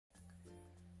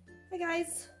Hi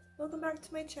guys, welcome back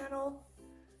to my channel.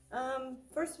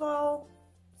 First of all,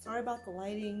 sorry about the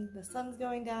lighting. The sun's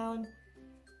going down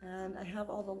and I have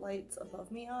all the lights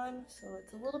above me on, so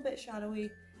it's a little bit shadowy,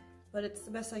 but it's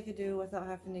the best I could do without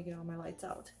having to get all my lights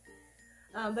out.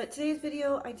 But today's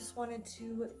video, I just wanted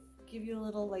to give you a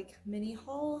little mini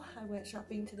haul. I went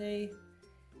shopping today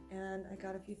and I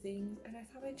got a few things and I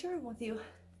thought I'd share them with you.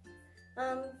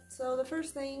 So the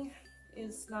first thing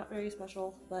is not very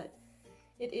special, but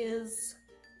it is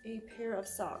a pair of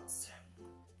socks.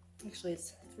 Actually,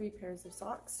 it's 3 pairs of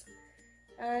socks.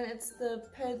 And it's the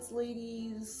Peds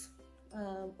Ladies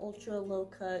Ultra Low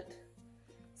Cut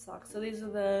socks. So these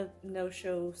are the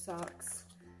no-show socks.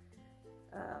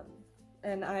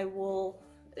 And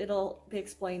it'll be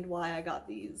explained why I got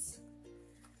these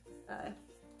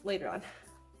later on.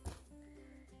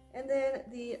 And then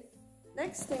the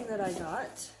next thing that I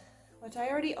got, which I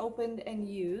already opened and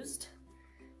used,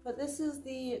 but this is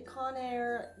the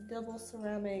Conair Double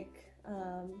Ceramic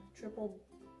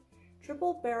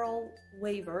triple barrel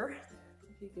waver,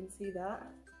 if you can see that.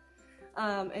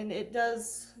 And it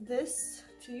does this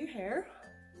to your hair.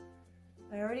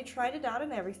 I already tried it out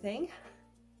and everything,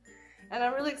 and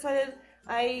I'm really excited.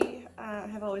 I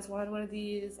have always wanted one of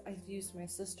these. I've used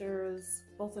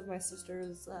both of my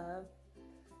sisters'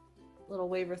 little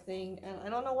waver thing, and I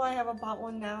don't know why I haven't bought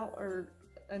one now or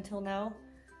until now,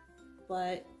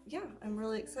 but yeah, I'm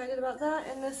really excited about that.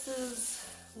 And this is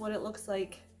what it looks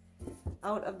like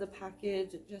out of the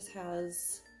package. It just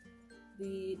has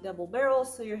the double barrel,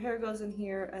 so your hair goes in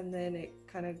here and then it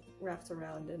kind of wraps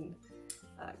around and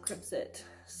crimps it.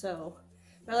 So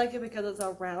I like it because it's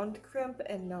a round crimp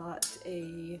and not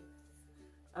a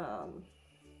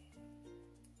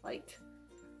like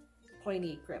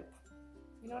pointy crimp.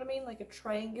 You know what I mean? Like a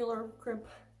triangular crimp.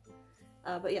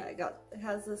 But yeah, it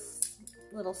has this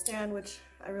little stand, which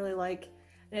I really like,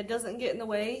 and it doesn't get in the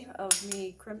way of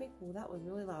me crimping. Oh, that was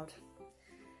really loud.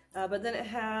 But then it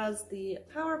has the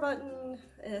power button,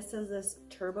 and it says this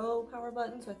turbo power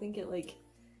button, so I think it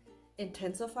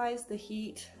intensifies the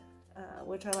heat,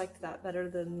 which I liked that better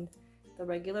than the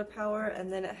regular power.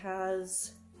 And then it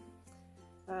has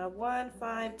 1,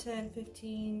 5, 10,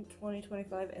 15, 20,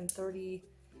 25, and 30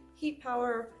 heat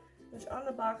power, which on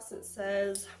the box it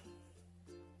says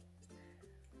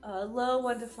low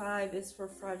 1 to 5 is for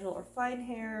fragile or fine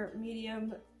hair,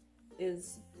 medium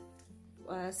is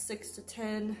 6 to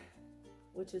 10,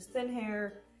 which is thin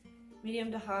hair,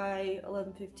 medium to high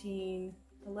 11 to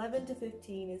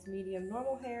 15 is medium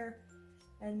normal hair,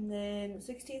 and then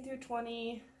 16 through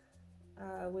 20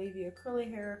 wavy or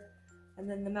curly hair, and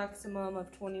then the maximum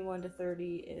of 21 to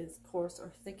 30 is coarse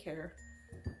or thick hair.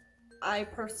 I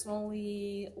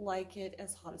personally like it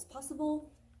as hot as possible,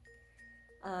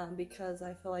 because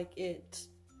I feel like it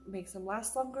makes them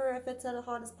last longer if it's as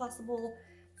hot as possible.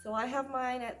 So I have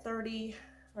mine at 30,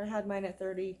 or I had mine at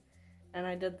 30, and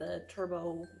I did the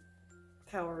turbo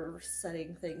power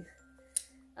setting thing.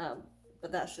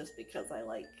 But that's just because I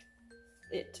like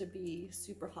it to be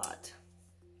super hot.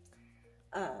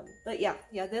 But yeah,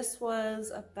 this was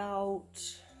about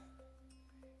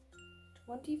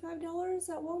 $25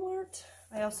 at Walmart.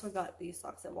 I also got these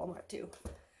socks at Walmart too.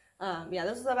 Yeah,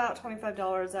 this is about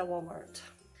 $25 at Walmart.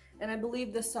 And I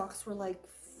believe the socks were like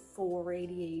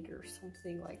 $4.88 or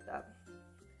something like that.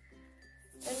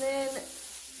 And then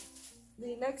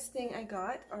the next thing I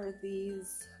got are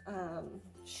these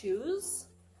shoes.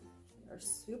 They're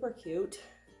super cute.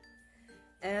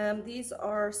 And these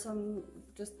are some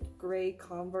just gray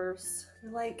Converse.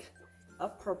 They're like a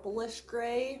purplish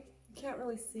gray. You can't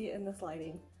really see it in this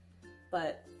lighting,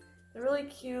 but they're really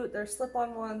cute. They're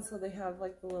slip-on ones, so they have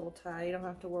like the little tie. You don't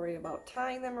have to worry about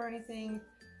tying them or anything.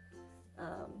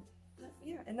 But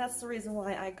yeah, and that's the reason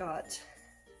why I got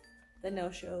the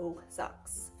no-show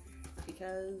socks,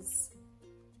 because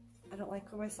I don't like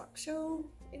when my socks show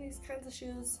in these kinds of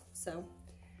shoes. So,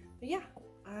 but yeah,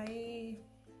 I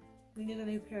needed a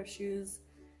new pair of shoes,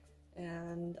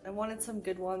 and I wanted some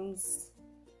good ones,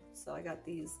 so I got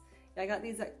these. I got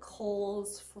these at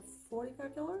Kohls for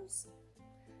 $45.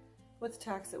 With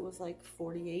tax, it was like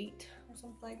 $48 or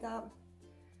something like that.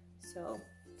 So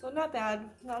not bad,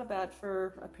 not bad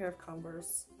for a pair of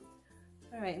Converse.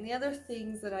 All right, and the other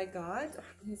things that I got are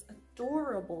these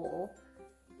adorable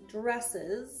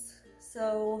dresses.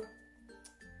 So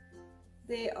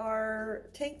they are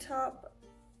tank top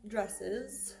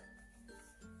dresses,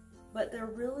 but they're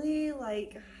really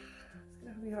it's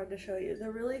gonna be hard to show you.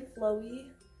 They're really flowy,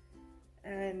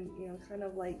 and kind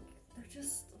of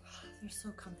they're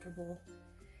so comfortable,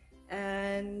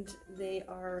 and they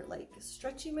are like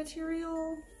stretchy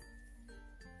material,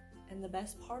 and the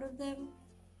best part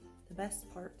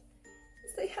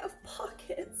they have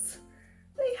pockets.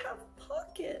 They have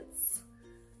pockets.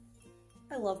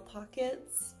 I love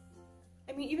pockets.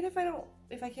 I mean, even if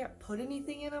I can't put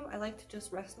anything in them, I like to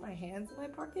just rest my hands in my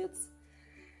pockets.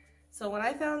 So when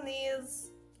I found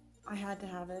these, I had to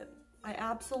have it. I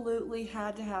absolutely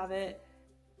had to have it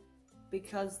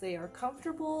because they are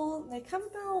comfortable. They come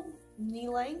about knee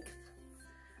length.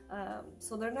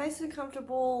 So they're nice and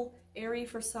comfortable, airy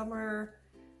for summer,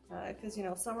 because you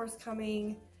know, summer's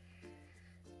coming.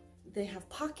 They have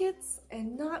pockets,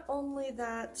 and not only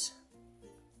that,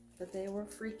 but they were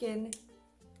freaking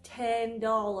 $10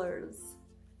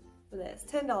 for this.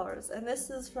 $10. And this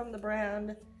is from the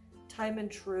brand Time and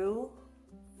True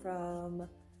from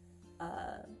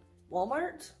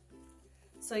Walmart.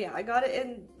 So yeah, I got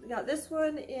this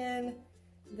one in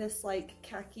this like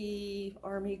khaki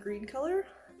army green color,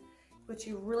 which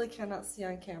you really cannot see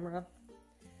on camera.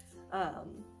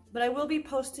 But I will be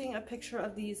posting a picture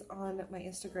of these on my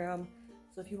Instagram,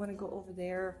 so if you want to go over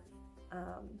there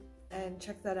and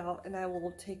check that out, and I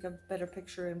will take a better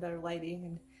picture and better lighting,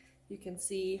 and you can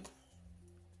see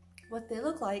what they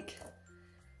look like.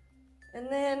 And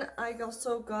then I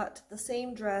also got the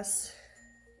same dress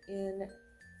in,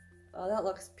 oh, that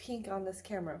looks pink on this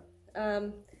camera.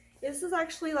 This is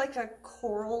actually like a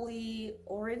corally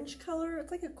orange color.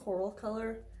 It's like a coral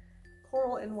color,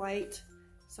 coral and white.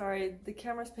 Sorry, the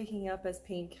camera's picking up as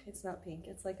pink. It's not pink,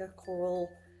 it's like a coral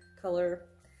color.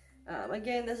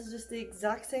 Again, this is just the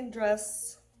exact same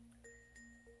dress.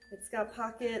 It's got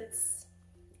pockets,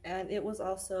 and it was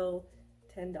also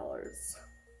 $10.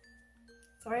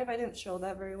 Sorry if I didn't show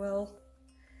that very well.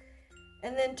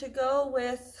 And then to go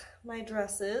with my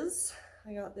dresses,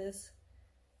 I got this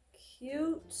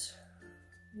cute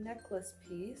necklace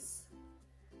piece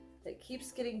that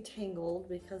keeps getting tangled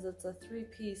because it's a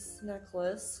 3-piece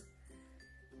necklace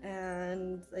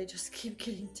and they just keep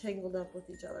getting tangled up with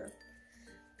each other.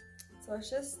 So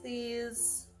it's just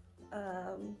these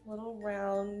little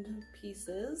round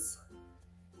pieces,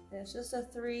 and it's just a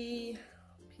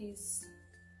 3-piece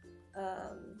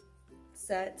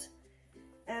set.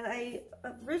 And I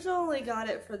originally got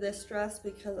it for this dress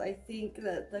because I think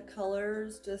that the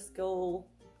colors just go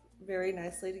very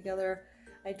nicely together.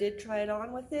 I did try it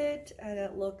on with it and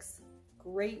it looks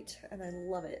great and I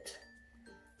love it.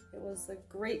 It was a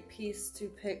great piece to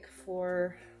pick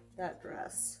for that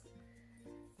dress.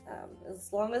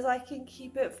 As long as I can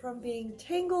keep it from being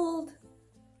tangled,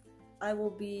 I will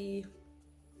be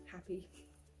happy.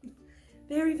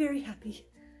 Very, very happy.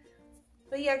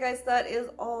 But yeah, guys, that is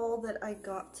all that I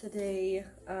got today.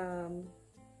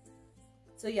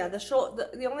 So yeah,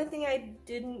 the only thing I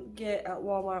didn't get at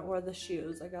Walmart were the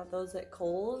shoes. I got those at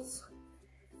Kohls,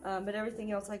 but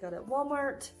everything else I got at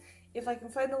Walmart. If I can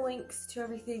find the links to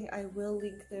everything, I will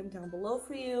link them down below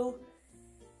for you.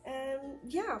 And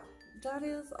yeah, that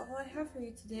is all I have for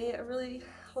you today. I really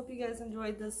hope you guys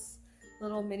enjoyed this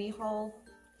little mini haul.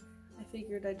 I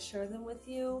figured I'd share them with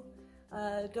you.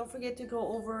 Don't forget to go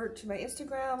over to my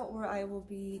Instagram where I will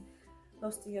be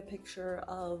posting a picture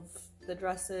of the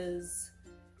dresses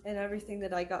and everything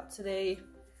that I got today.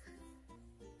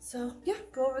 So yeah,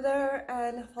 go over there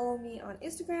and follow me on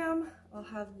Instagram. I'll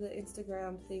have the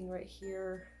Instagram thing right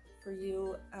here for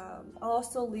you. I'll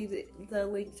also leave the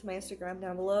link to my Instagram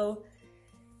down below.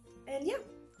 And yeah,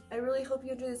 I really hope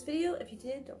you enjoyed this video. If you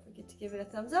did, don't forget to give it a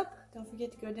thumbs up. Don't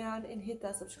forget to go down and hit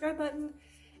that subscribe button.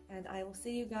 And I will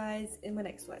see you guys in my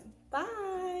next one.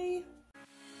 Bye!